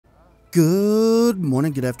Good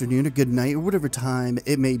morning, good afternoon, or good night, or whatever time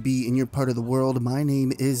it may be in your part of the world. My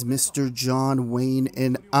name is Mr. John Wayne,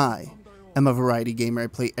 and I am a variety gamer. I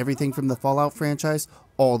play everything from the Fallout franchise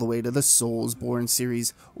all the way to the Soulsborne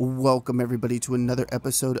series. Welcome, everybody, to another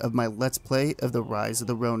episode of my Let's Play of the Rise of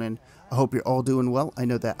the Ronin. I hope you're all doing well. I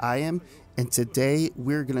know that I am, and today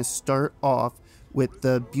we're going to start off with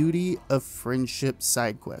the Beauty of Friendship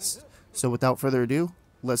side quest. So without further ado,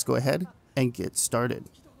 let's go ahead and get started.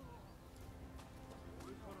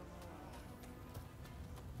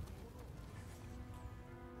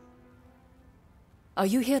 Are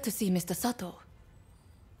you here to see Mr. Sato?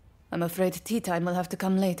 I'm afraid tea time will have to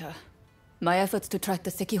come later. My efforts to track the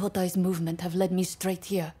Sekihotai's movement have led me straight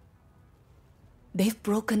here. They've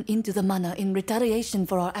broken into the manor in retaliation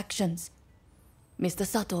for our actions. Mr.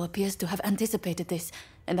 Sato appears to have anticipated this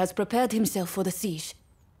and has prepared himself for the siege.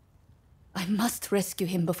 I must rescue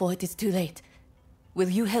him before it is too late. Will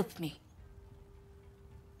you help me?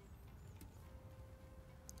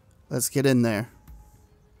 Let's get in there.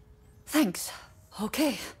 Thanks.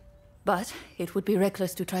 Okay. But it would be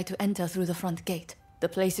reckless to try to enter through the front gate. The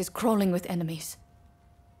place is crawling with enemies.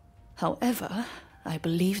 However, I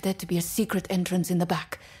believe there to be a secret entrance in the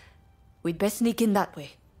back. We'd best sneak in that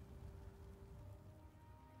way.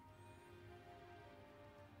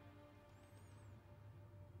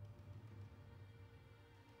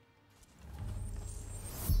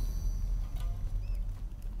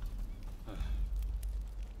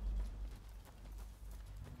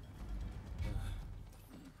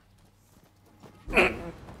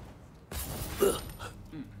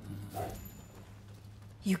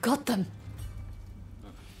 You got them.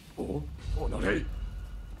 Where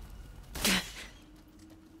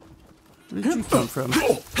did you come from?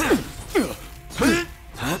 I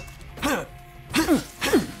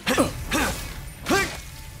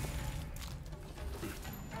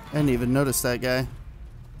didn't even notice that guy.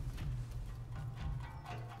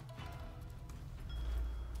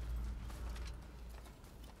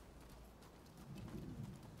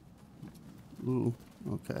 Ooh,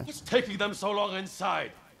 okay. What's taking them so long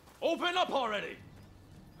inside? Open up already!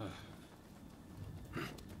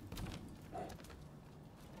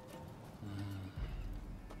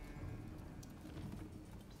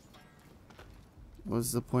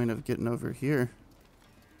 What's the point of getting over here?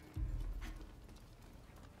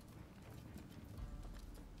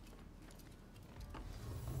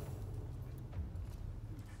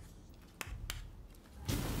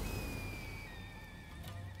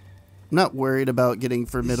 I'm not worried about getting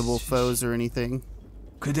formidable foes or anything.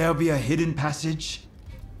 Could there be a hidden passage?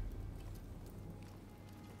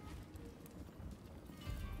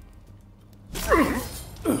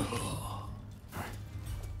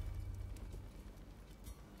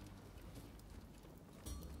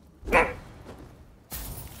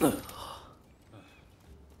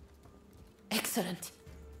 Excellent.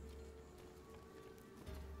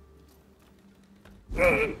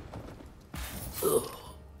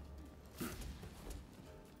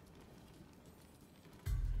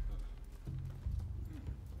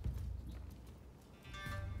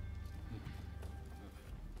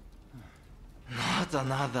 Not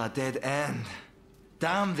another dead end.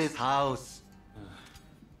 Damn this house.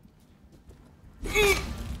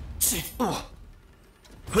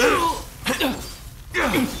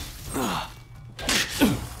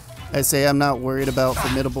 I say I'm not worried about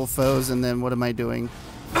formidable foes, and then what am I doing?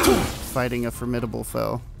 Fighting a formidable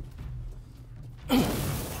foe.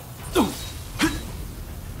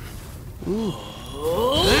 Ooh.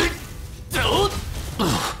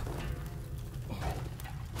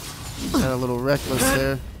 Got a little reckless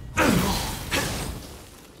there.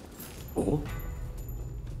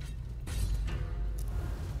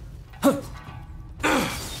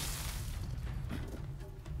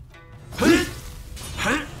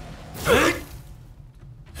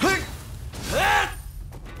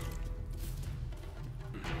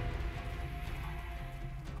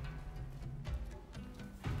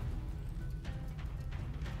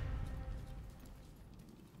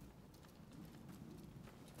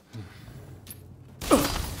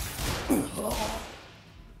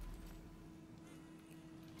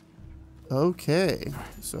 Okay,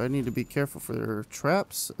 so I need to be careful for their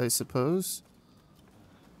traps, I suppose.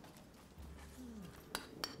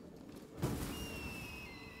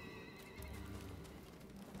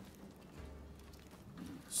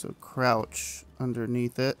 So crouch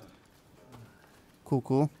underneath it. Cool,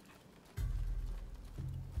 cool.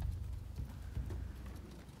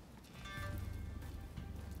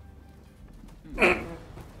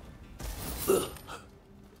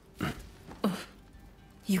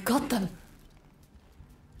 You got them.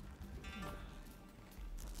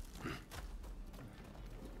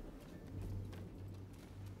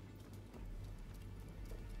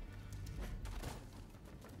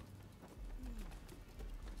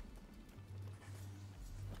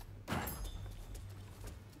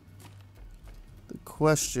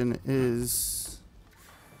 question is...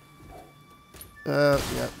 yeah.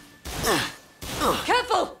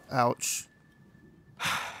 Careful! Ouch.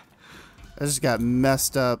 I just got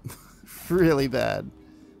messed up really bad.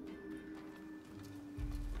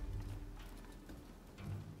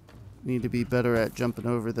 Need to be better at jumping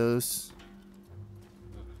over those.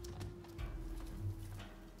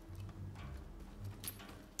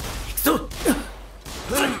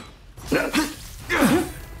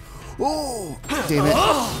 Oh, damn it.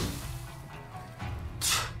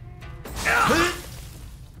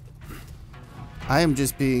 I am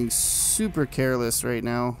just being super careless right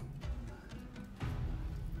now.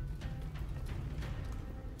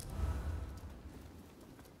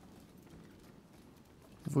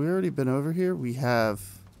 Have we already been over here? We have.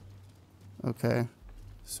 Okay.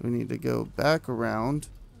 So we need to go back around.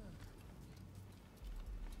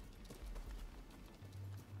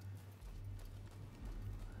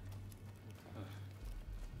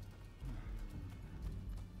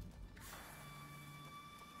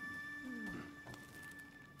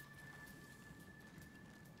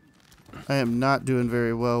 I am not doing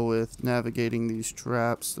very well with navigating these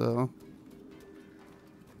traps, though.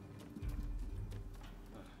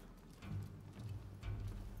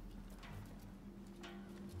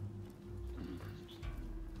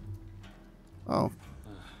 Oh,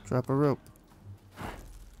 drop a rope.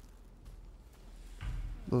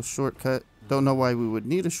 Little shortcut. Don't know why we would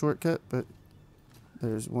need a shortcut, but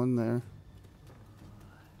there's one there.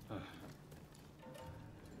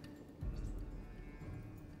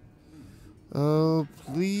 Oh,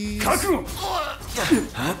 please.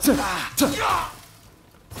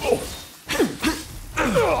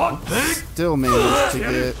 Still managed to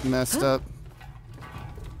get messed up.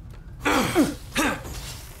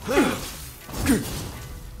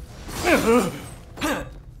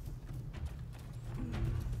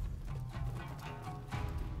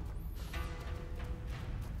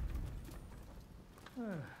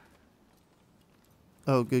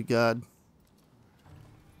 Oh, good God.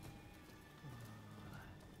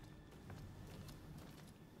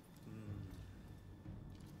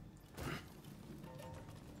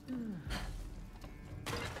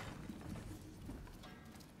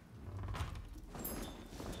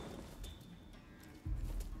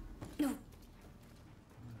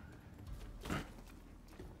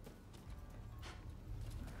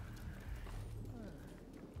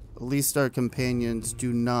 At least our companions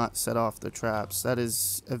do not set off the traps. That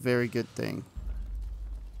is a very good thing.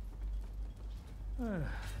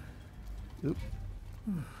 Oop.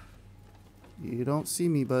 You don't see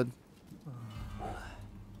me, bud.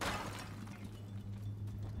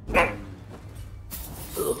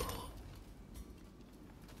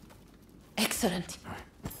 Excellent.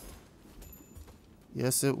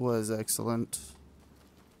 Yes, it was excellent.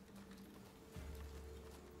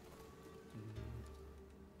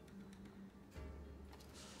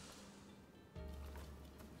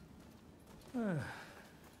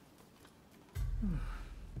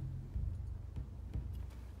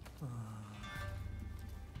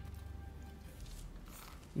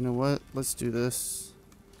 You know what? Let's do this.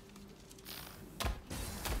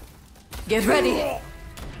 Get ready.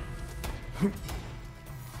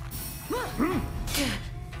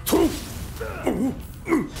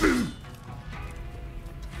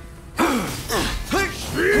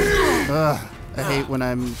 Ugh, I hate when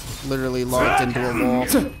I'm literally locked into a wall.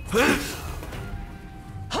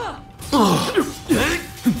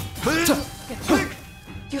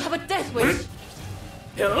 You have a death wish.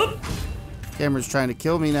 Camera's trying to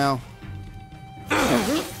kill me now.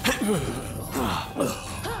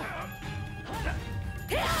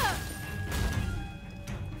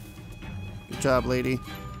 Good job, lady.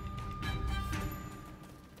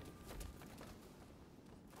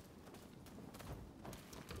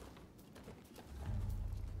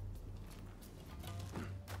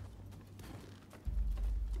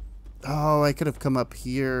 Oh, I could have come up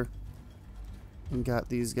here and got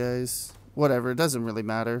these guys. Whatever, it doesn't really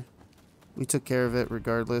matter. We took care of it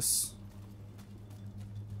regardless.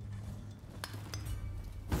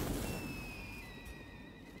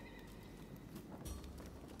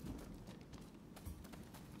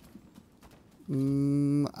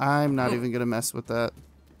 I'm not even gonna mess with that.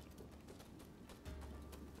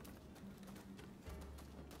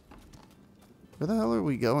 Where the hell are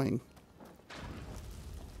we going?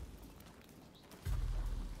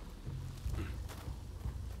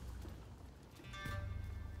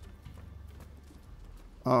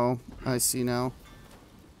 Oh, I see now.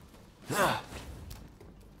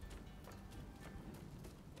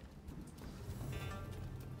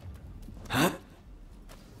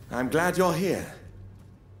 I'm glad you're here.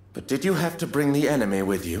 But did you have to bring the enemy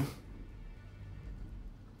with you?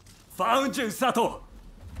 Found you, Sato!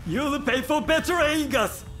 You'll pay for betraying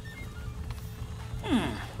us!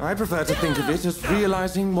 I prefer to think of it as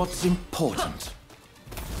realizing what's important.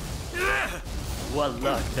 What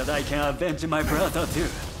luck that I can avenge my brother too.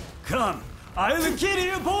 Come, I'll kill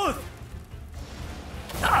you both!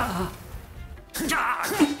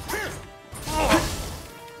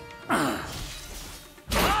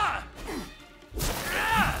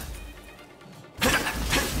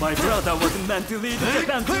 My brother was meant to lead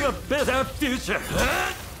Japan to a better future.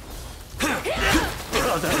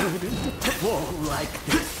 Brotherhood isn't war like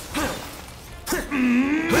this.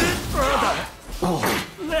 Brother,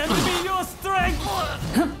 lend me your strength.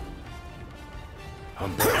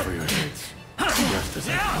 I'm back for your needs. Just as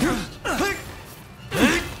I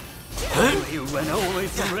Only when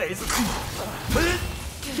always raised.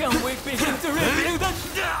 Can we begin to rebuild it?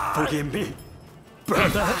 Forgive me,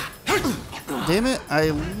 brother. Damn it, I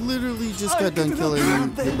literally just got done killing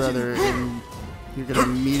your brother and you're gonna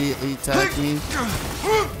immediately attack me.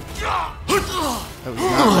 I was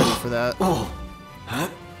not ready for that.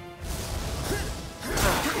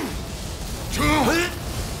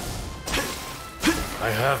 I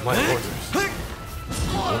have my orders.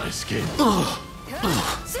 You won't escape.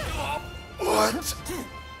 What?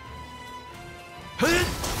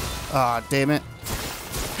 Ah, damn it.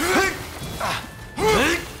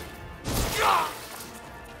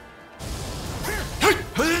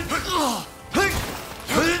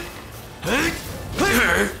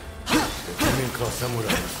 Flamenco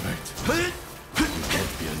samurai was right. You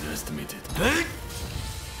can't be underestimated.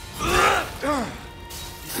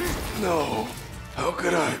 No. How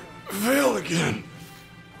could I fail again?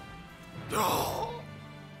 Oh.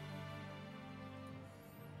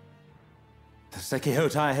 The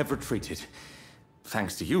Sekihotai have retreated.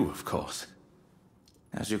 Thanks to you, of course.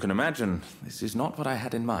 As you can imagine, this is not what I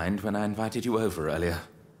had in mind when I invited you over earlier.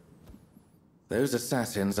 Those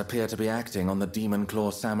assassins appear to be acting on the Demon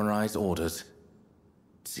Claw Samurai's orders.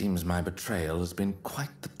 It seems my betrayal has been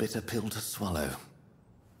quite the bitter pill to swallow.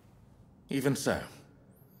 Even so,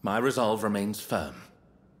 my resolve remains firm.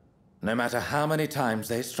 No matter how many times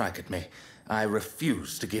they strike at me, I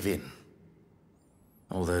refuse to give in.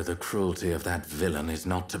 Although the cruelty of that villain is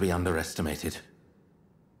not to be underestimated.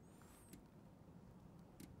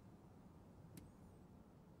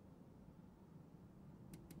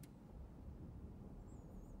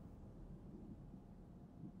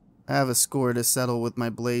 I have a score to settle with my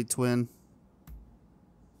blade twin.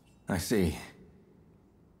 I see.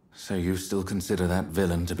 So you still consider that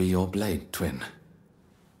villain to be your blade twin?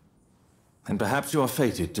 And perhaps you are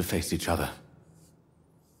fated to face each other.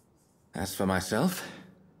 As for myself,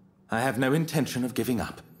 I have no intention of giving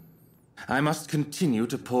up. I must continue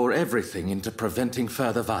to pour everything into preventing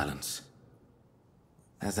further violence.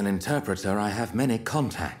 As an interpreter, I have many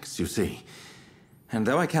contacts, you see. And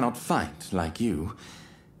though I cannot fight like you,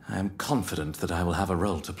 I am confident that I will have a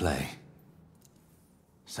role to play.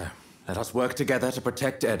 So, let us work together to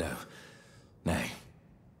protect Edo. Nay,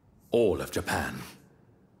 all of Japan.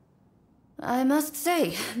 I must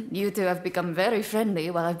say, you two have become very friendly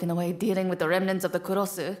while I've been away dealing with the remnants of the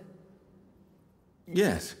Kurosu.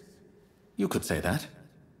 Yes, you could say that.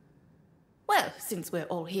 Well, since we're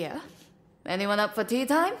all here, anyone up for tea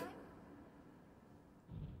time?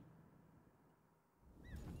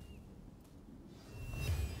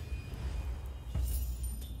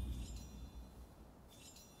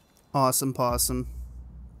 Awesome possum.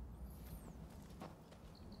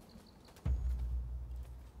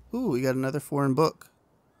 Ooh, we got another foreign book.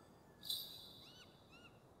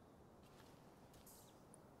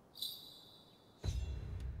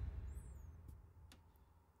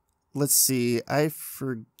 Let's see. I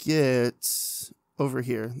forget. Over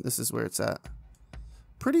here. This is where it's at.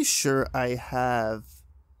 Pretty sure I have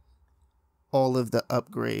all of the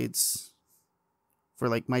upgrades for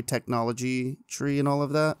like my technology tree and all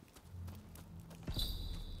of that.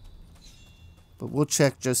 But we'll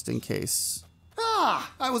check just in case.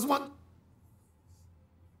 Ah, I was one.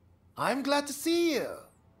 I'm glad to see you.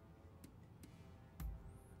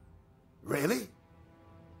 Really?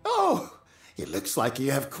 Oh, it looks like you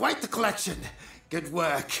have quite the collection. Good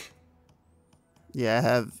work. Yeah, I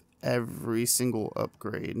have every single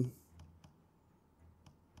upgrade.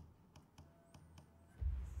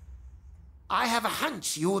 I have a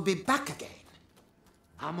hunch you will be back again.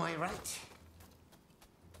 Am I right?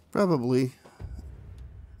 Probably.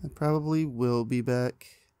 I probably will be back.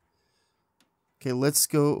 Okay, let's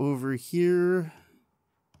go over here.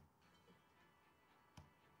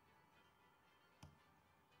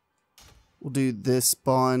 We'll do this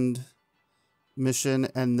bond mission,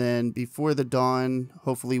 and then before the dawn,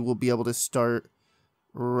 hopefully we'll be able to start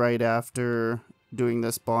right after doing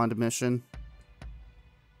this Bond mission.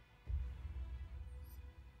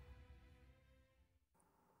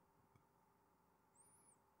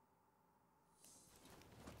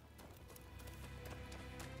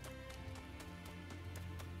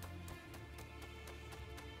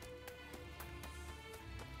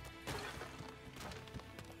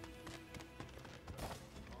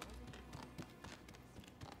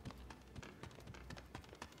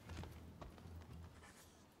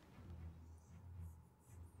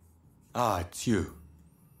 Ah, it's you.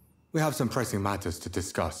 We have some pressing matters to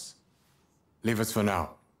discuss. Leave us for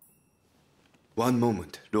now. One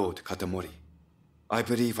moment, Lord Katamori. I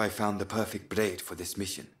believe I found the perfect blade for this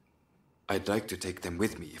mission. I'd like to take them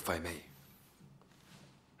with me, if I may.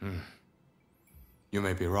 You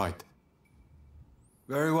may be right.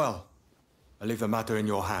 Very well. I leave the matter in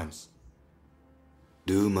your hands.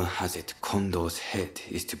 Rumor has it Kondo's head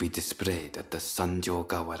is to be displayed at the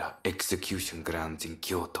Sanjo-gawara execution grounds in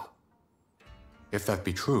Kyoto. If that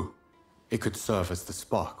be true, it could serve as the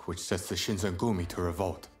spark which sets the Shinsengumi to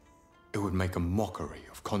revolt. It would make a mockery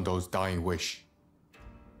of Kondo's dying wish.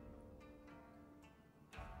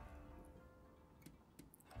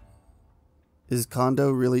 Is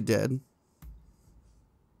Kondo really dead?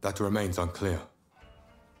 That remains unclear.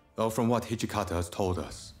 Though from what Hijikata has told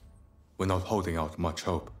us, we're not holding out much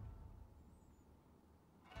hope.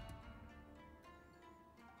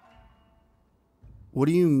 What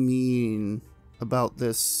do you mean about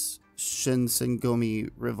this Shinsengumi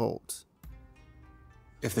revolt?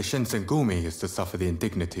 If the Shinsengumi is to suffer the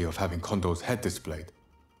indignity of having Kondo's head displayed,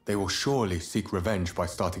 they will surely seek revenge by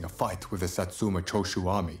starting a fight with the Satsuma Choshu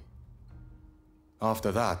army.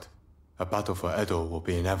 After that, a battle for Edo will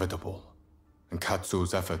be inevitable, and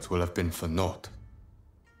Katsu's efforts will have been for naught.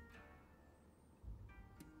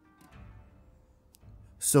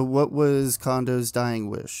 So what was Kondo's dying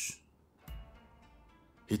wish?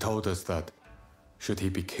 He told us that, should he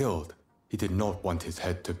be killed, he did not want his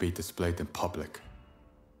head to be displayed in public.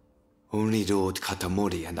 Only Lord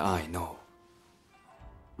Katamori and I know.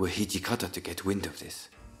 Were Hijikata to get wind of this,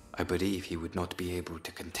 I believe he would not be able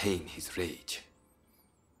to contain his rage.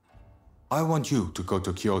 I want you to go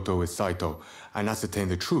to Kyoto with Saito and ascertain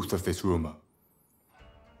the truth of this rumor.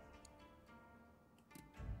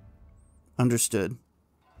 Understood.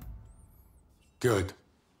 Good.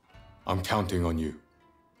 I'm counting on you.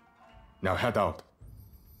 Now head out.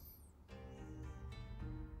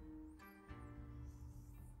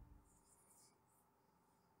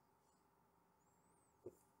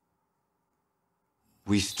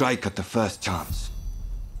 We strike at the first chance.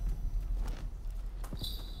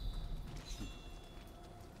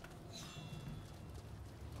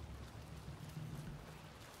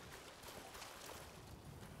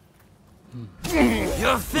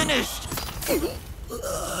 You're finished!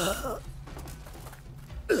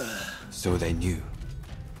 So they knew.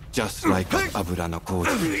 Just like Abura no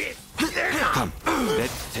Koji. Come,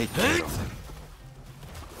 let's take care of them.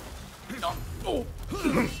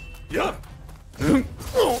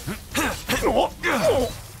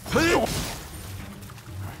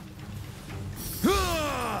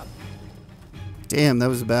 Damn, that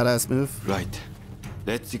was a badass move. Right.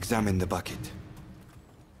 Let's examine the bucket.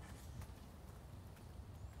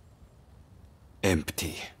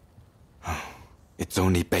 Empty. It's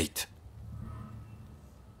only bait.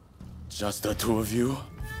 Just the two of you?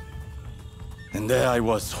 And there I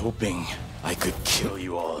was hoping I could kill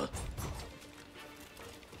you all.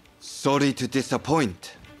 Sorry to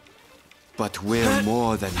disappoint, but we're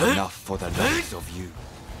more than enough for the likes of you.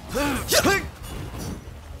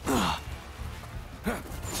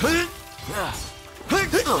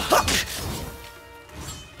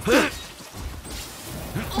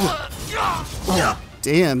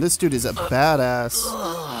 Damn, this dude is a badass.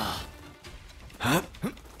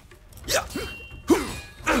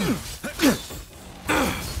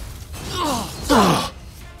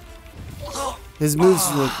 His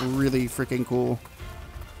moves look really freaking cool.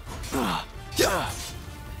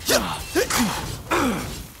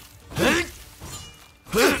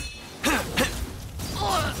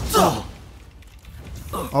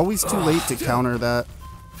 Always too late to counter that.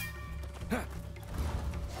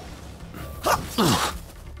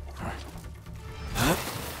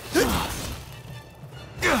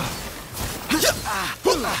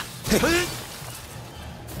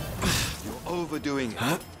 You're overdoing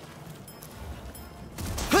it.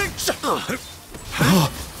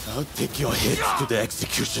 I'll take your heads to the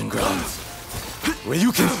execution grounds, where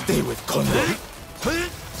you can stay with Kondo.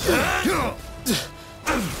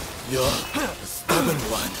 You're a stubborn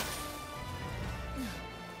one.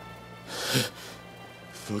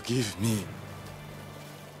 Forgive me,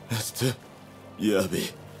 Mr.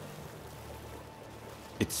 Yabi.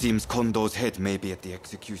 It seems Kondo's head may be at the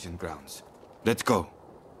execution grounds. Let's go.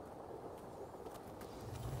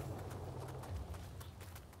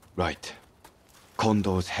 Right.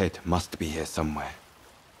 Kondo's head must be here somewhere.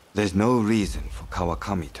 There's no reason for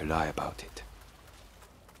Kawakami to lie about it.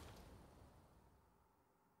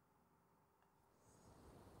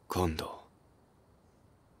 Kondo,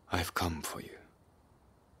 I've come for you.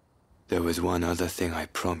 There was one other thing I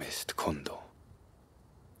promised Kondo,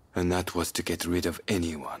 and that was to get rid of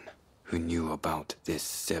anyone who knew about this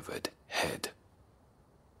severed head.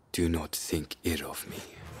 Do not think ill of me.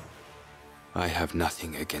 I have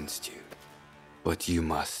nothing against you, but you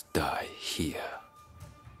must die here.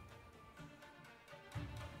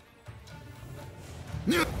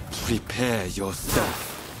 Prepare yourself.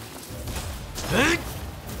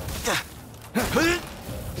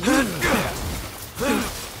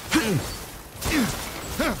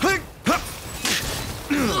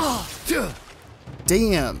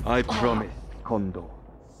 Damn. I promise, Kondo.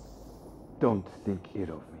 Don't think ill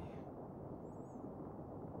of me.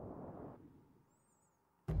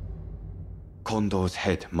 Kondo's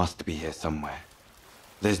head must be here somewhere.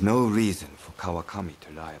 There's no reason for Kawakami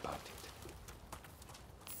to lie about it.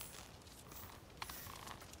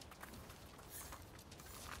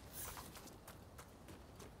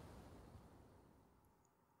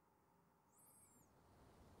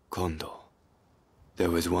 Kondo,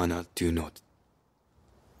 there was one. Do not.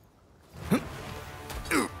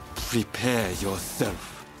 Prepare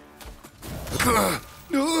yourself.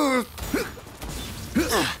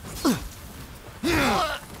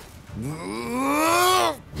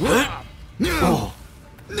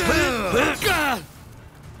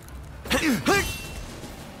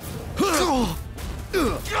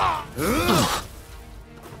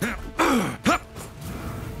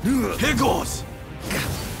 Here goes!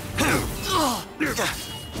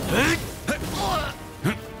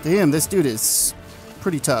 Damn, this dude is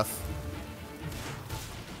pretty tough.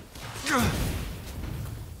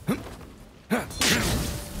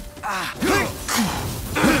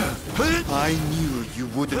 I knew you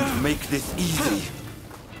wouldn't make this easy.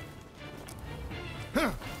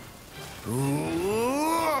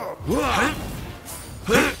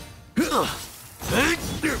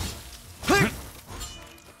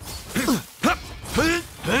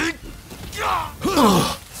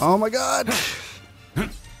 Oh my god!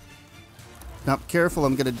 Not careful,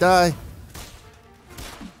 I'm gonna die.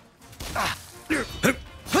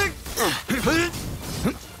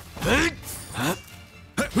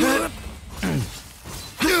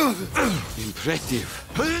 Impressive.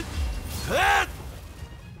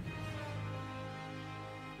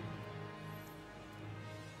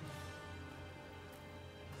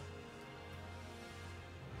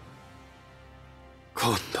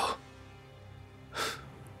 Kondo,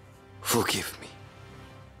 forgive me.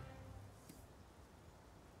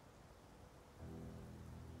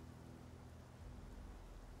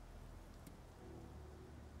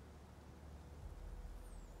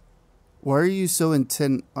 Why are you so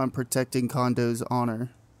intent on protecting Kondo's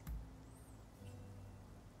honor?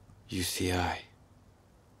 You see, I,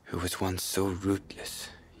 who was once so ruthless,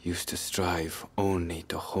 used to strive only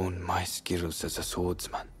to hone my skills as a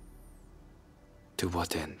swordsman. To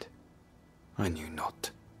what end? I knew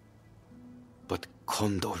not. But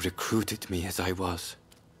Kondo recruited me as I was,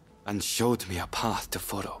 and showed me a path to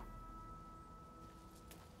follow.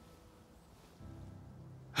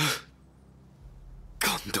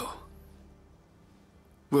 Kondo,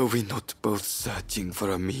 were we not both searching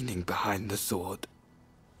for a meaning behind the sword?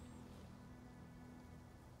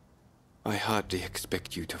 I hardly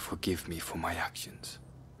expect you to forgive me for my actions.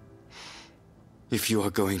 If you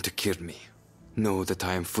are going to kill me, know that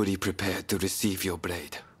I am fully prepared to receive your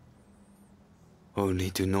blade. Only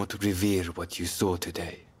do not reveal what you saw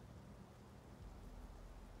today.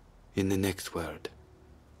 In the next world,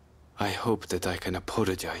 I hope that I can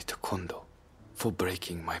apologize to Kondo for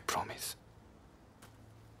breaking my promise.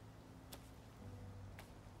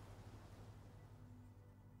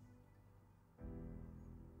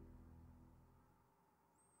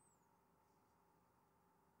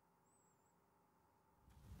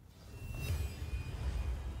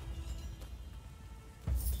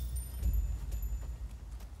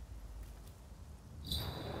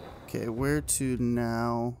 Okay, where to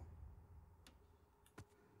now?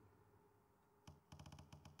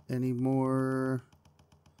 Any more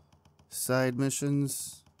side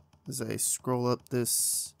missions as I scroll up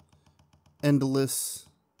this endless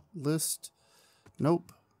list?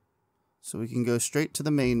 Nope. So we can go straight to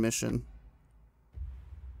the main mission.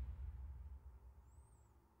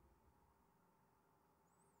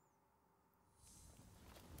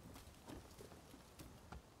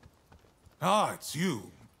 Ah, it's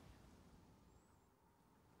you.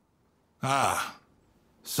 Ah,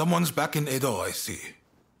 someone's back in Edo, I see.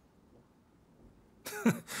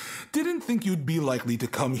 Didn't think you'd be likely to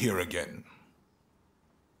come here again.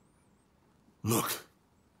 Look,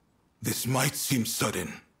 this might seem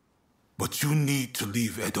sudden, but you need to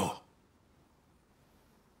leave Edo.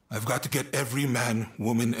 I've got to get every man,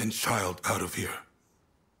 woman, and child out of here.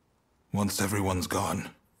 Once everyone's gone,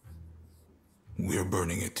 we're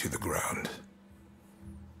burning it to the ground.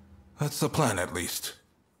 That's the plan, at least.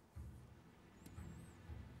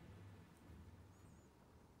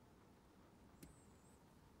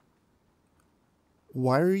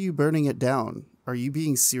 Why are you burning it down? Are you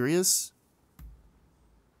being serious?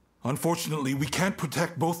 Unfortunately, we can't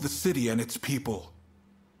protect both the city and its people.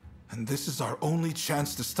 And this is our only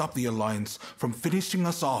chance to stop the Alliance from finishing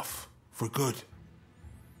us off for good.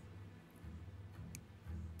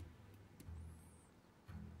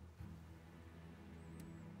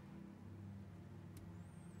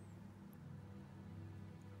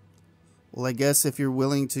 Well, I guess if you're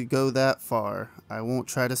willing to go that far, I won't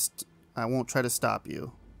try to stop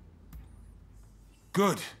you.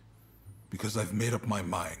 Good, because I've made up my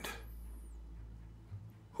mind.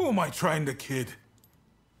 Who am I trying to kid?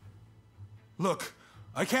 Look,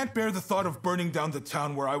 I can't bear the thought of burning down the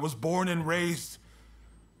town where I was born and raised.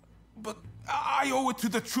 But I owe it to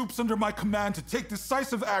the troops under my command to take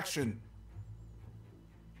decisive action.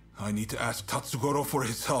 I need to ask Tatsugoro for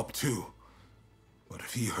his help, too. But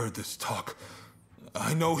if he heard this talk,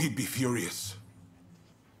 I know he'd be furious.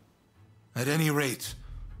 At any rate,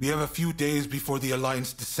 we have a few days before the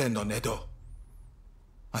Alliance descend on Edo.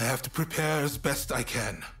 I have to prepare as best I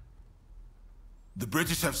can. The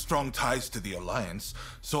British have strong ties to the Alliance,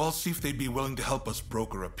 so I'll see if they'd be willing to help us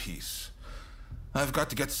broker a peace. I've got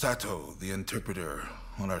to get Sato, the interpreter,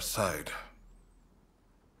 on our side.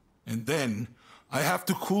 And then, I have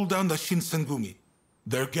to cool down the Shinsengumi.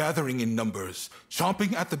 They're gathering in numbers,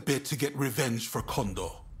 chomping at the bit to get revenge for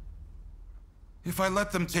Kondo. If I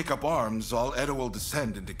let them take up arms, all Edo will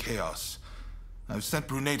descend into chaos. I've sent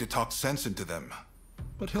Brunei to talk sense into them,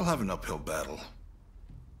 but he'll have an uphill battle.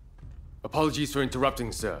 Apologies for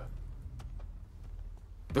interrupting, sir.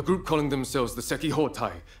 The group calling themselves the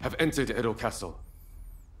Sekihotai have entered Edo Castle.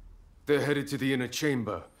 They're headed to the inner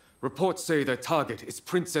chamber. Reports say their target is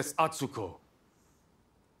Princess Atsuko.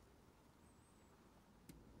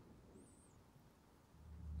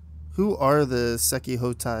 Who are the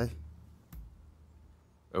Sekihotai?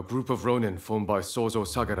 A group of Ronin formed by Sozo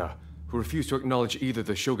Sagara, who refuse to acknowledge either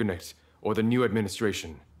the shogunate or the new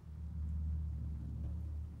administration.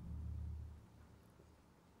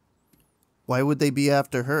 Why would they be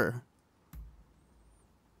after her?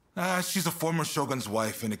 She's a former shogun's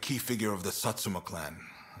wife and a key figure of the Satsuma clan.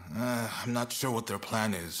 I'm not sure what their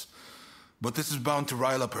plan is, but this is bound to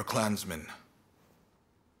rile up her clansmen.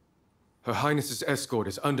 Her Highness's escort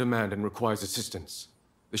is undermanned and requires assistance.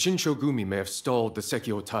 The Shinshogumi may have stalled the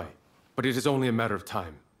Sekihotai, but it is only a matter of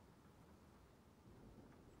time.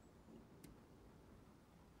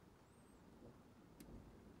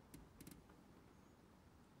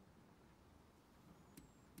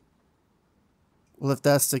 Well, if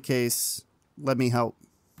that's the case, let me help.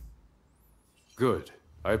 Good.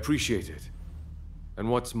 I appreciate it.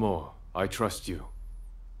 And what's more, I trust you.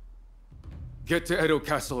 Get to Edo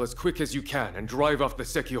Castle as quick as you can and drive off the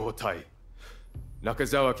Sekihotai.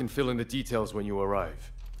 Nakazawa can fill in the details when you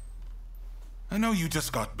arrive. I know you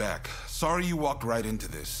just got back. Sorry you walked right into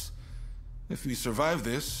this. If we survive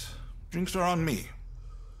this, drinks are on me.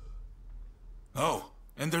 Oh,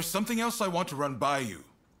 and there's something else I want to run by you.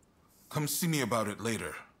 Come see me about it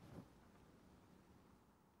later.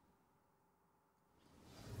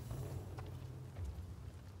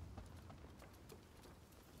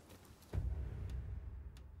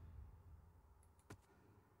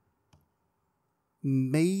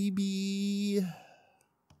 Maybe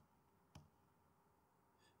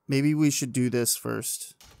we should do this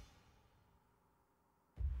first.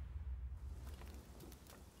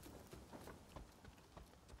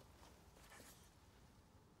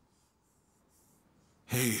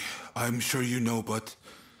 Hey, I'm sure you know, but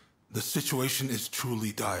the situation is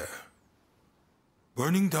truly dire.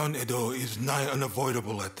 Burning down Edo is nigh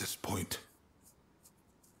unavoidable at this point.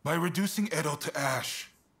 By reducing Edo to ash,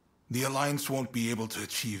 the Alliance won't be able to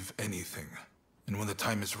achieve anything. And when the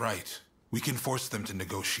time is right, we can force them to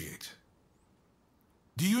negotiate.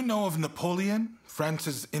 Do you know of Napoleon,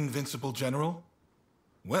 France's invincible general?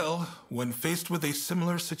 Well, when faced with a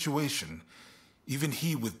similar situation, even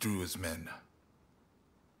he withdrew his men.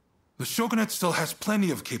 The shogunate still has plenty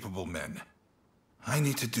of capable men. I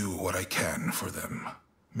need to do what I can for them.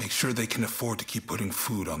 Make sure they can afford to keep putting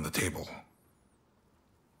food on the table.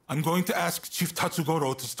 I'm going to ask Chief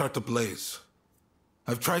Tatsugoro to start the blaze.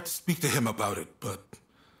 I've tried to speak to him about it, but,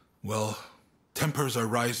 well, tempers are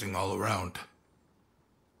rising all around.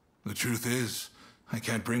 The truth is, I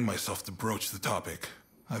can't bring myself to broach the topic.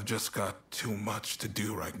 I've just got too much to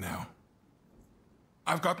do right now.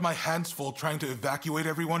 I've got my hands full trying to evacuate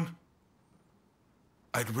everyone.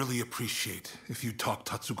 I'd really appreciate if you'd talk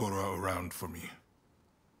Tatsugoro around for me.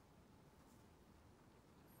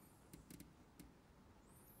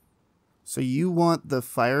 So you want the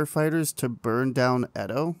firefighters to burn down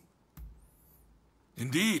Edo?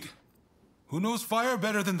 Indeed. Who knows fire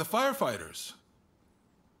better than the firefighters?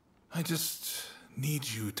 I just need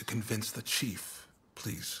you to convince the chief,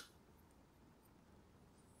 please.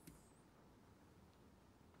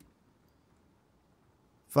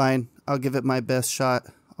 Fine, I'll give it my best shot.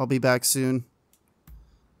 I'll be back soon.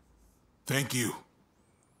 Thank you.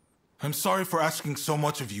 I'm sorry for asking so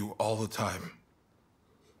much of you all the time.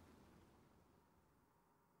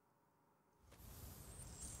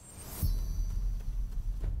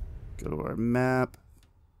 Go to our map.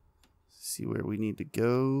 See where we need to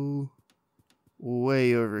go.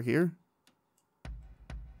 Way over here.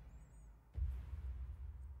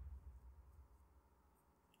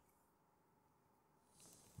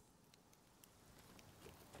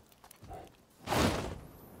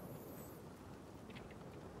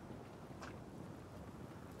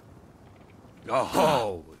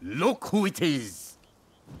 Oh, look who it is!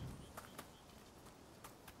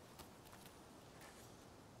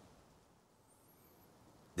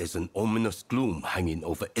 There's an ominous gloom hanging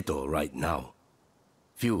over Edo right now.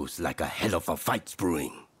 Feels like a hell of a fight's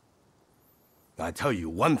brewing. I tell you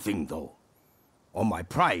one thing though. On my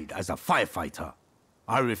pride as a firefighter,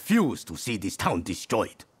 I refuse to see this town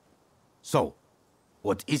destroyed. So,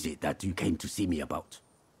 what is it that you came to see me about?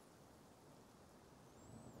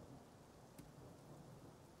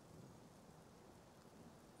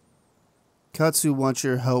 Katsu wants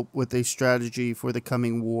your help with a strategy for the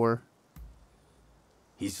coming war.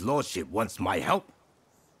 His lordship wants my help?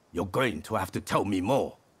 You're going to have to tell me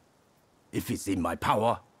more. If it's in my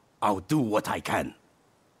power, I'll do what I can.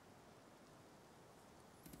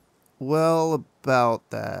 Well, about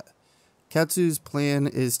that. Katsu's plan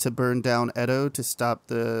is to burn down Edo to stop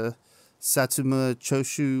the Satsuma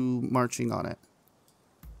Choshu marching on it.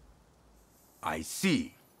 I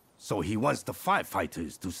see. So he wants the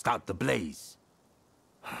firefighters to start the blaze.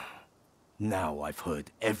 Now I've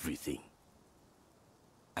heard everything.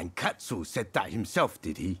 And Katsu said that himself,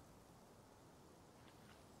 did he?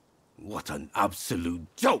 What an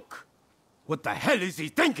absolute joke! What the hell is he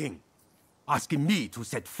thinking? Asking me to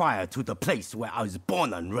set fire to the place where I was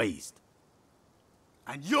born and raised.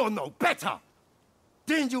 And you're no better!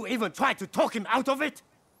 Didn't you even try to talk him out of it?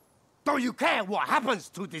 Don't you care what happens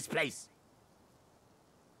to this place?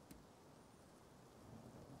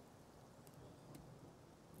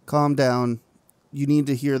 Calm down. You need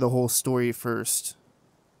to hear the whole story first.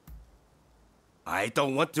 I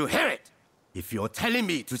don't want to hear it! If you're telling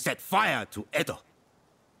me to set fire to Edo,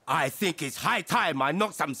 I think it's high time I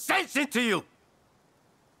knock some sense into you!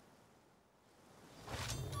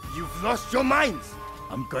 You've lost your minds!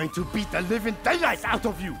 I'm going to beat the living daylights out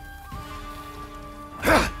of you!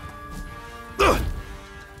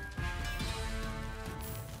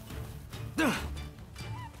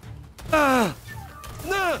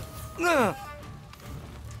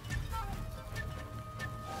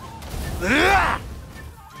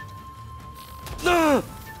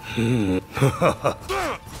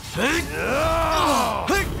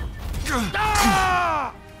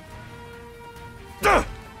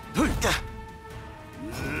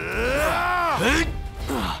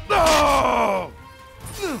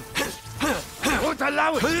 Won't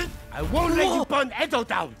allow it! I won't let you burn Edo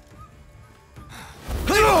down!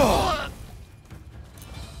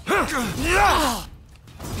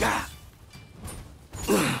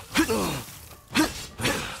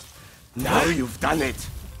 Now you've done it!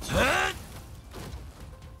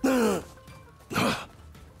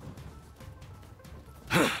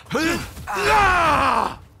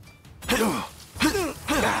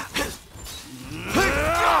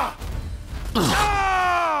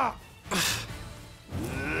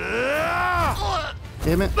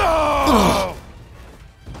 Damn it.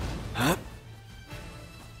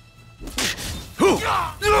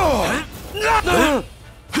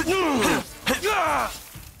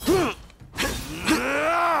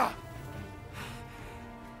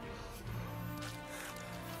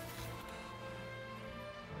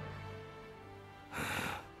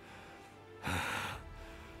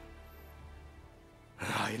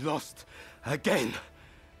 I lost again.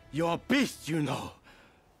 You're a beast, you know.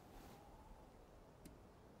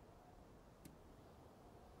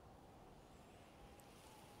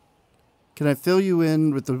 Can I fill you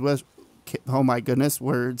in with the rest? Oh my goodness,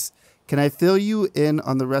 words. Can I fill you in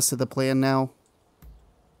on the rest of the plan now?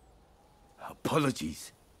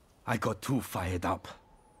 Apologies. I got too fired up.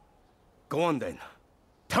 Go on then.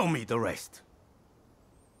 Tell me the rest.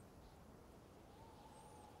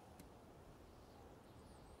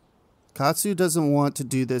 Katsu doesn't want to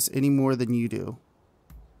do this any more than you do.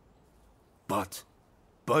 But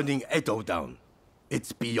burning Edo down,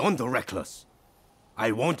 it's beyond the reckless.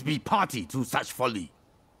 I won't be party to such folly.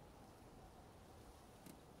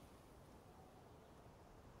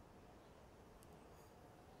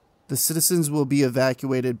 The citizens will be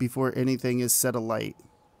evacuated before anything is set alight.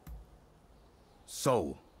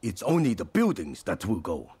 So, it's only the buildings that will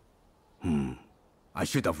go. I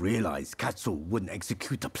should have realized Katsu wouldn't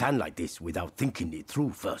execute a plan like this without thinking it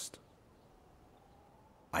through first.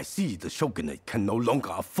 I see the shogunate can no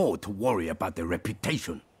longer afford to worry about their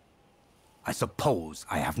reputation. I suppose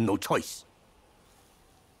I have no choice.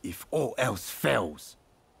 If all else fails,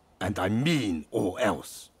 and I mean all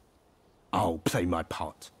else, I'll play my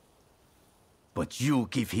part. But you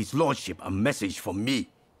give his lordship a message from me.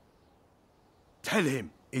 Tell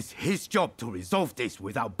him it's his job to resolve this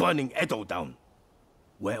without burning Edo down.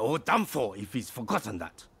 We're all done for if he's forgotten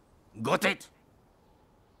that. Got it?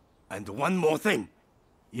 And one more thing.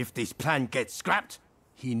 If this plan gets scrapped,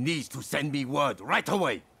 he needs to send me word right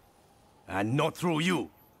away. And not through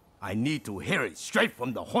you. I need to hear it straight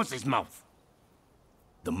from the horse's mouth.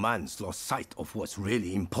 The man's lost sight of what's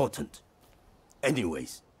really important.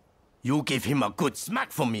 Anyways, you give him a good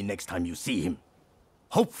smack from me next time you see him.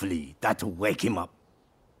 Hopefully, that'll wake him up.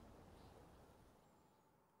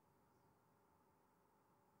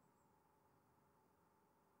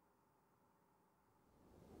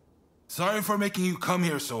 Sorry for making you come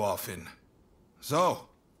here so often. So,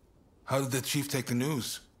 how did the chief take the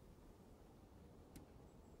news?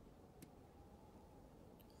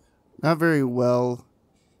 Not very well.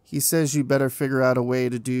 He says you better figure out a way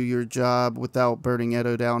to do your job without burning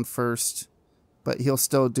Edo down first. But he'll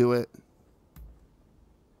still do it.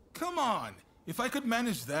 Come on! If I could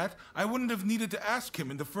manage that, I wouldn't have needed to ask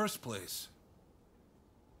him in the first place.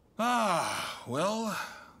 Well,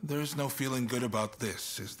 there's no feeling good about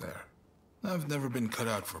this, is there? I've never been cut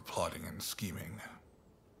out for plotting and scheming.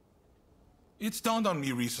 It's dawned on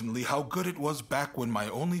me recently how good it was back when my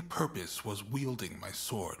only purpose was wielding my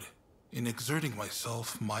sword. In exerting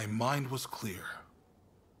myself, my mind was clear.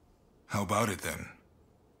 How about it then?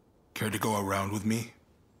 Care to go around with me?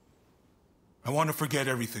 I want to forget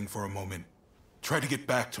everything for a moment. Try to get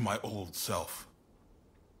back to my old self.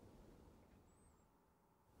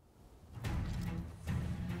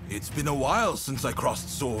 It's been a while since I crossed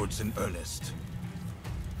swords in earnest.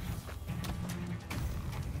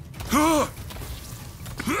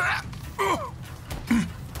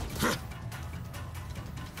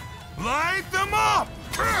 Light them up!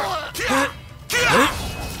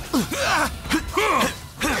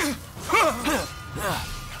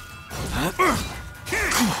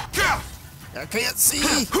 I can't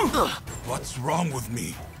see! What's wrong with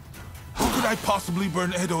me? How could I possibly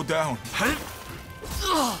burn Edo down?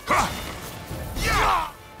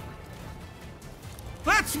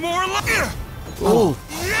 That's more like... Oh!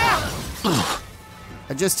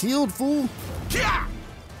 I just healed, fool!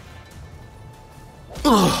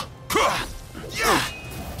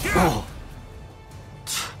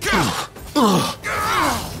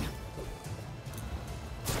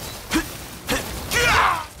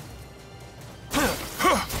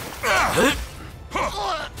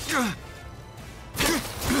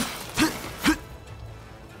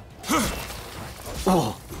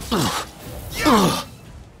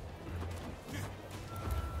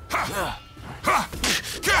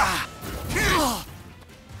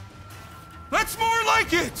 That's more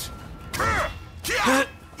like it!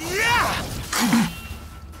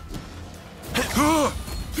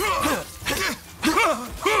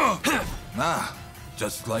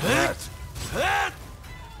 Just like that.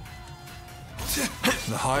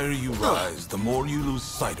 The higher you rise, the more you lose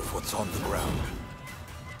sight of what's on the ground.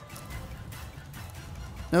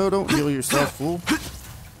 No, don't heal yourself, fool.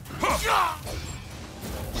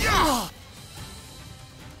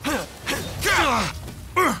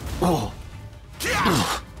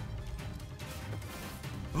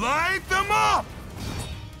 Light them up!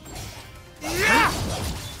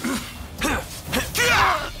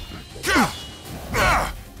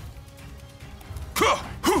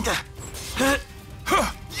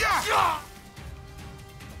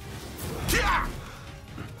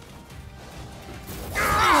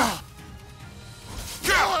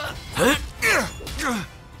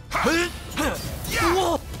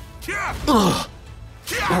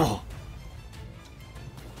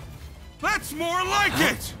 That's more like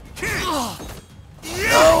it!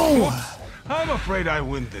 No! I'm afraid I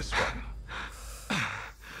win this one.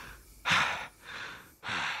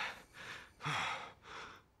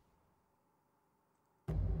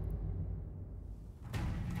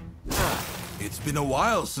 It's been a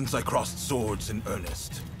while since I crossed swords in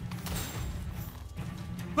earnest.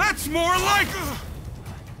 That's more like...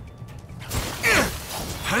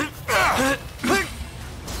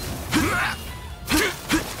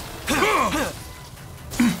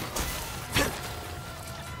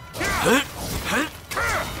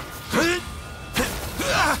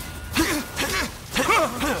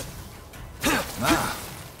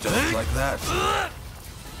 Just like that.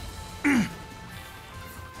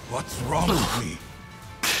 What's wrong with me?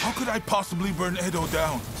 How could I possibly burn Edo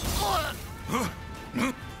down?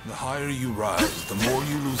 The higher you rise, the more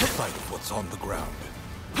you lose sight of what's on the ground.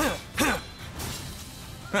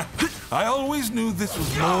 I always knew this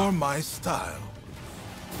was more my style.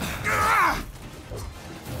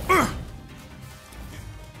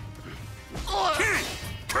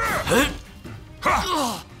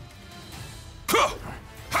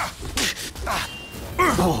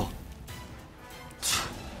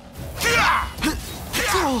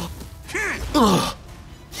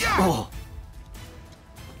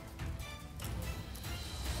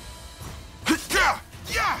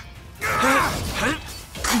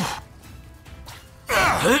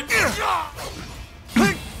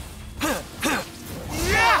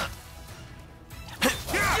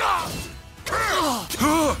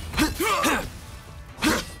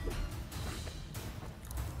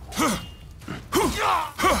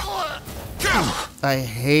 I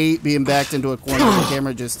hate being backed into a corner. The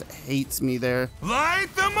camera just hates me there. Light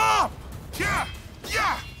them up!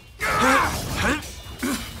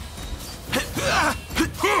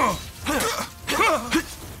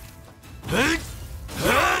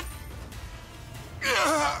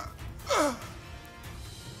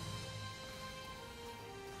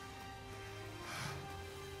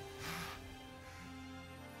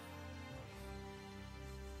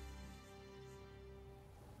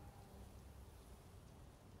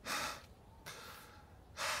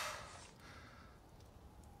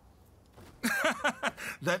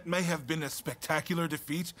 That may have been a spectacular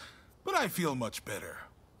defeat, but I feel much better.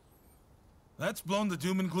 That's blown the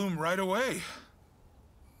doom and gloom right away.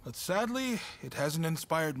 But sadly, it hasn't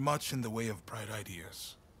inspired much in the way of bright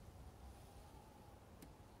ideas.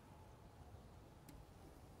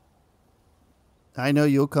 I know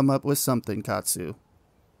you'll come up with something, Katsu.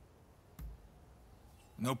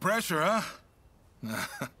 No pressure, huh?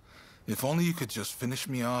 If only you could just finish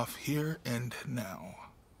me off here and now.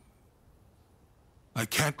 I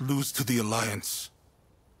can't lose to the Alliance.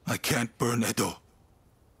 I can't burn Edo.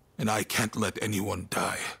 And I can't let anyone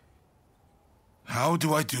die. How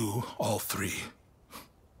do I do all three?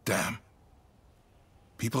 Damn.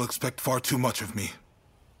 People expect far too much of me.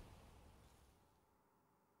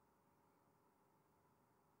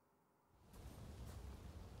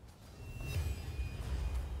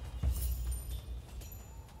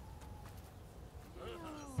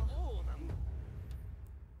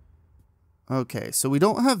 Okay, so we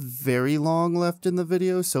don't have very long left in the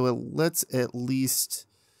video, so let's at least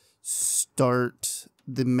start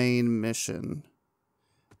the main mission.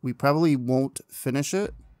 We probably won't finish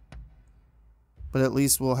it, but at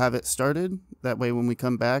least we'll have it started. That way when we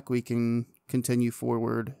come back, we can continue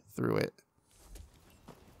forward through it.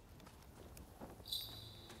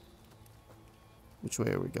 Which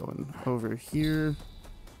way are we going? Over here.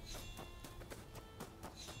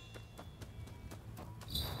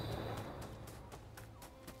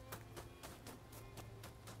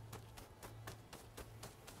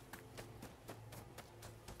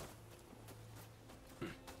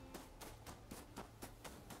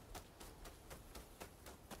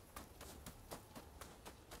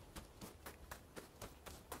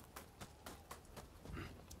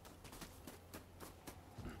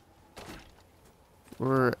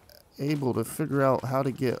 We're able to figure out how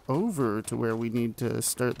to get over to where we need to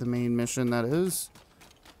start the main mission, that is.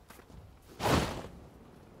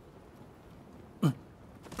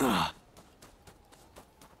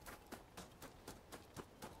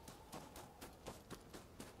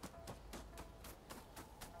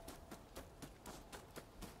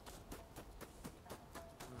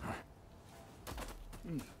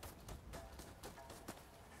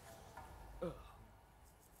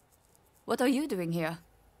 What are you doing here?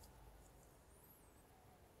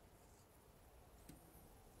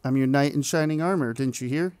 I'm your knight in shining armor, didn't you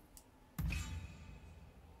hear?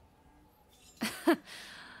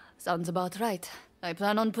 Sounds about right. I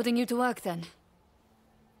plan on putting you to work then.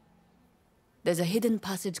 There's a hidden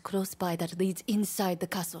passage close by that leads inside the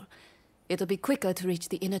castle. It'll be quicker to reach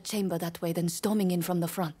the inner chamber that way than storming in from the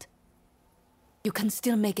front. You can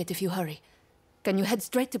still make it if you hurry. Can you head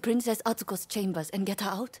straight to Princess Atsuko's chambers and get her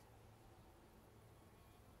out?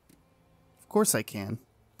 Of course I can.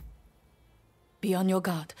 Be on your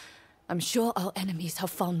guard. I'm sure our enemies have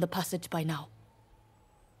found the passage by now.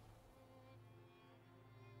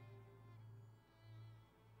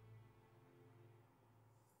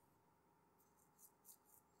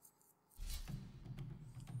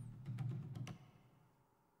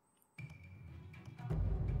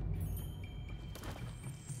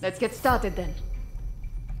 Let's get started then.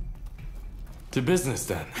 To business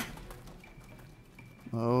then.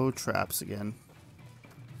 Oh, traps again.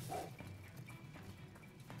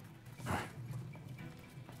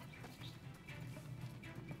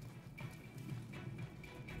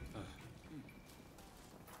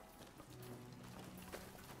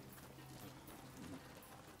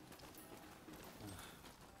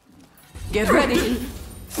 Get ready!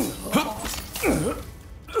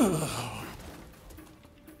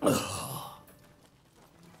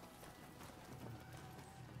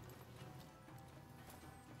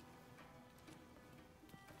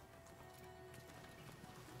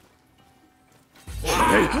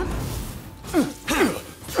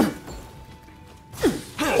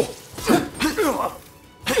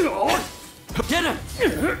 Get him!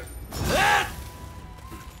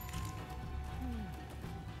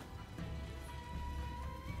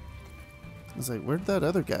 I was like, where'd that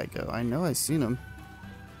other guy go? I know I seen him.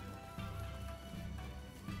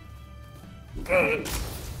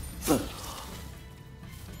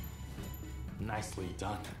 Nicely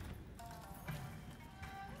done.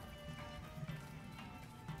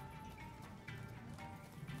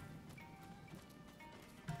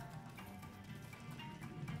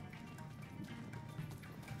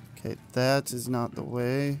 Okay, that is not the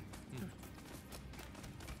way.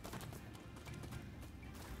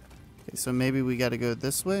 Okay, so maybe we gotta go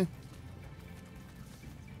this way?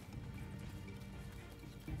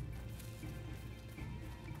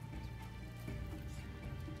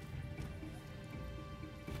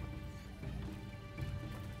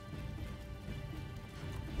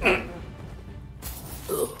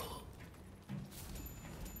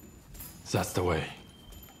 That's the way.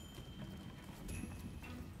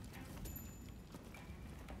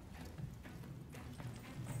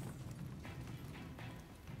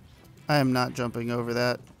 I am not jumping over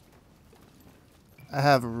that. I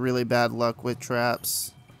have really bad luck with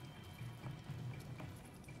traps.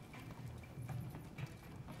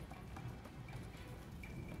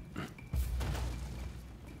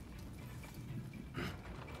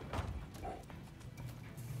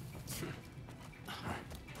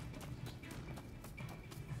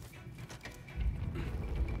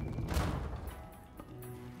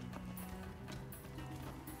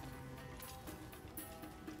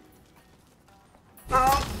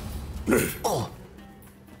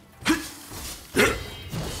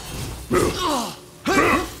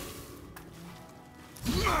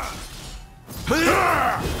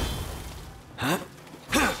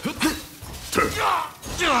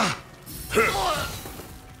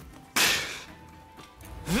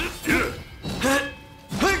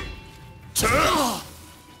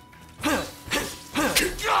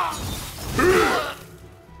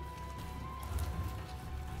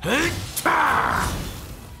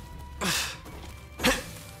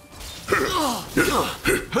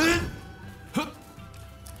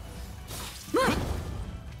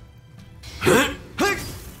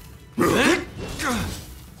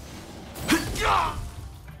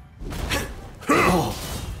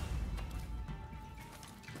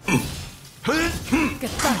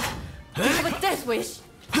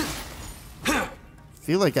 I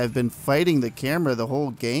feel like I've been fighting the camera the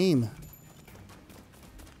whole game.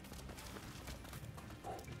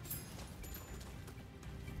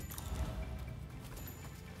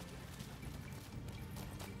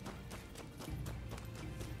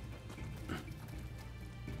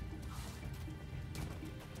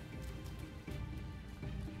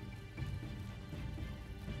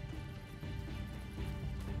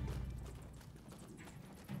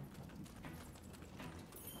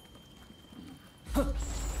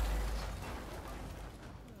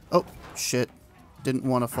 Oh, shit. Didn't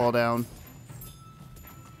want to fall down.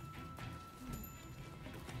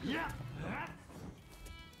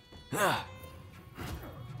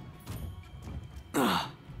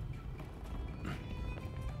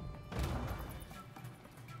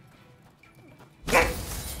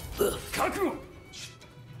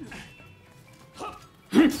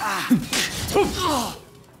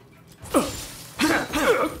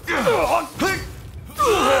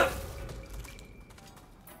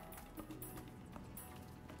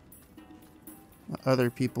 other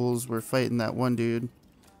peoples were fighting that one dude.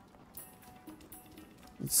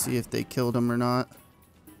 Let's see if they killed him or not.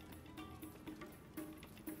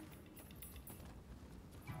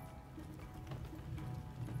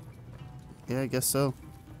 Yeah, I guess so.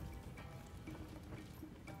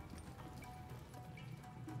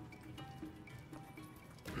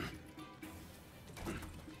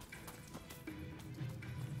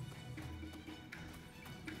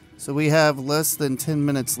 So we have less than 10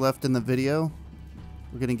 minutes left in the video.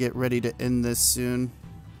 We're gonna get ready to end this soon.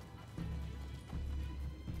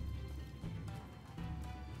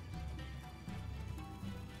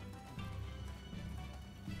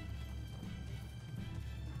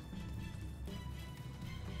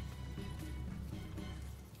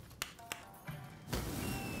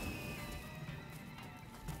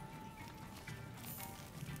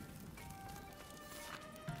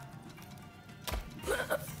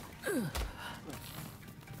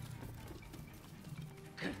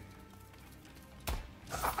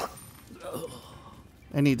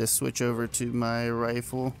 I need to switch over to my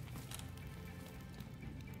rifle.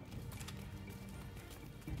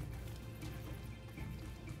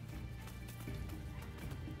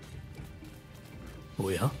 Oh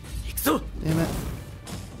yeah? Ikso! Damn it.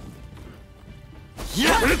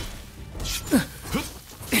 Yeah!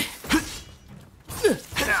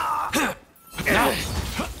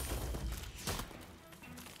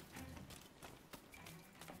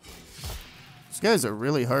 These guys are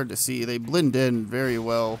really hard to see. They blend in very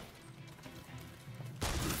well.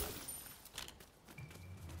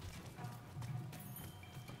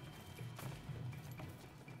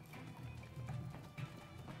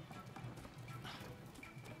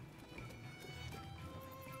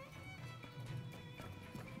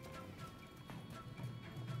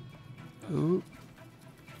 Ooh.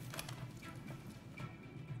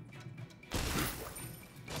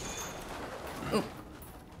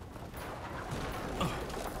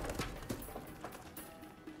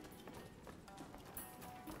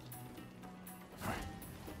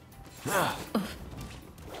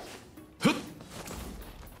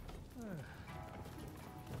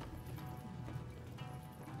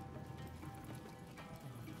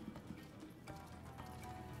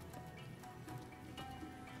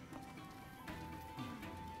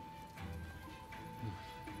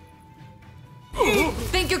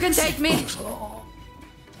 Think you can take me?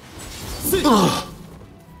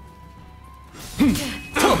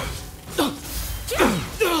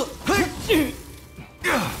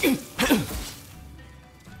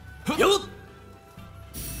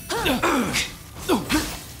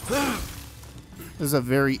 This is a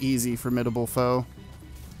very easy, formidable foe.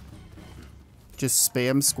 Just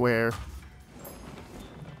spam square.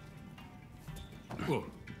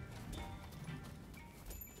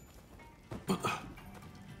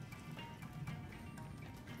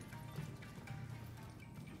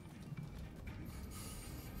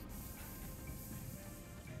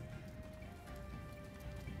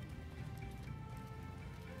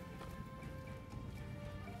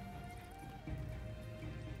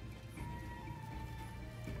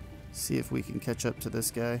 See if we can catch up to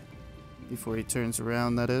this guy before he turns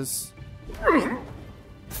around, that is.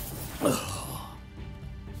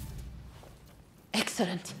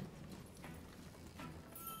 Excellent.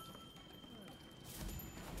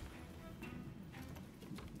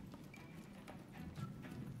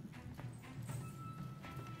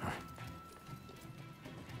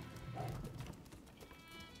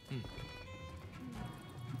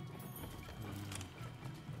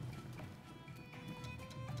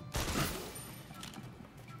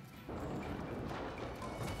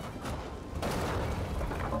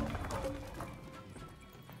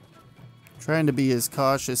 Trying to be as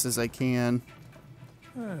cautious as I can.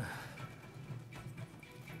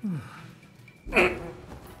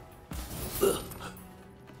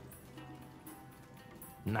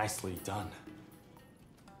 Nicely done.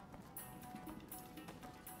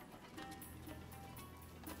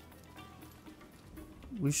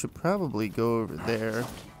 We should probably go over there.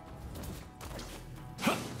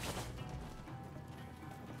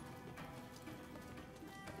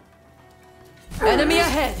 Enemy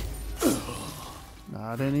ahead!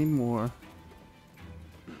 Not anymore.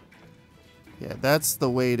 Yeah, that's the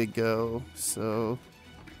way to go. So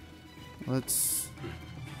let's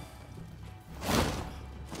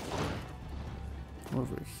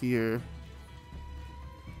over here.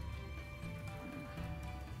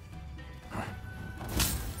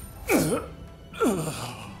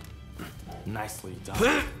 Nicely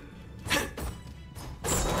done.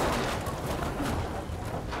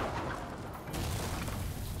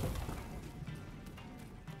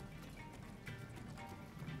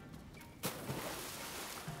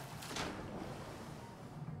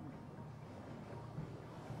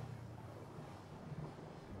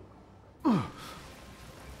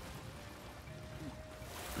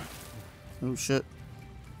 Oh shit.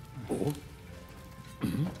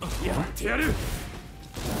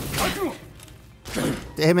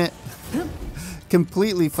 Damn it.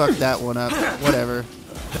 Completely fucked that one up. Whatever.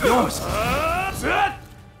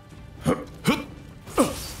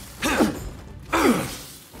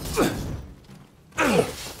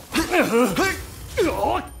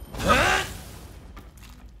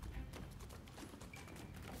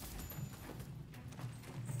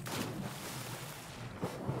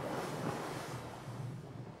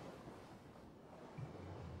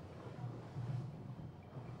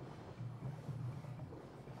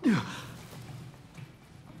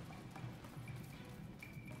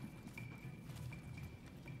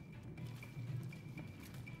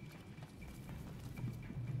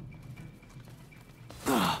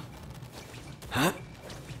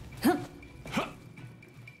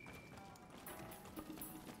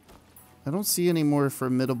 I don't see any more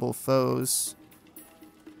formidable foes.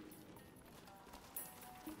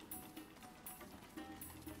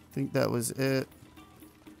 I think that was it.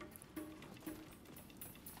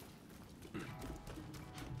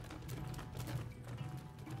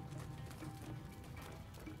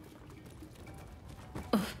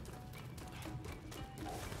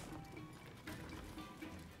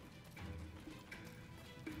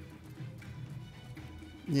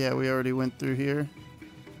 Yeah, we already went through here.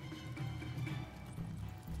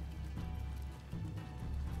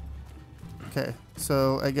 Okay,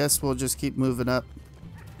 so I guess we'll just keep moving up.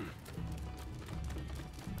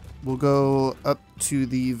 We'll go up to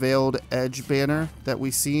the Veiled Edge banner that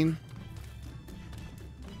we seen.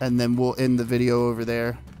 And then we'll end the video over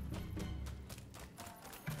there.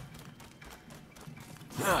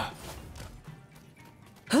 I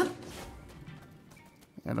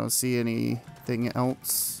don't see anything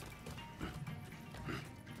else.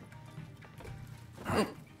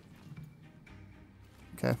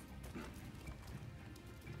 Okay.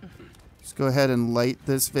 Let's go ahead and light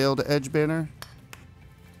this Veiled Edge banner.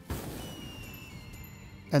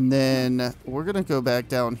 And then we're going to go back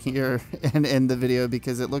down here and end the video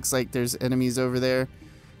because it looks like there's enemies over there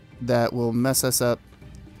that will mess us up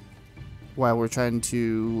while we're trying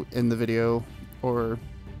to end the video or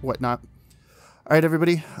whatnot. Alright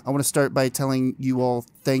everybody, I want to start by telling you all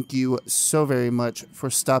thank you so very much for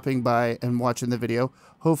stopping by and watching the video.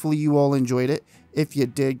 Hopefully you all enjoyed it. If you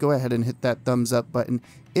did, go ahead and hit that thumbs up button.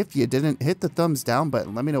 If you didn't, hit the thumbs down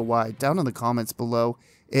button. Let me know why down in the comments below.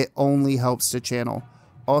 It only helps the channel.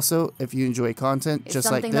 Also, if you enjoy content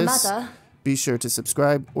just like this, be sure to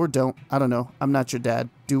subscribe or don't. I don't know. I'm not your dad.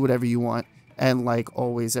 Do whatever you want. And like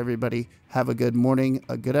always, everybody, have a good morning,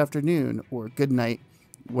 a good afternoon, or a good night.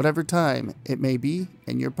 Whatever time it may be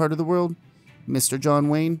in your part of the world, Mr. John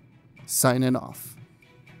Wayne, signing off.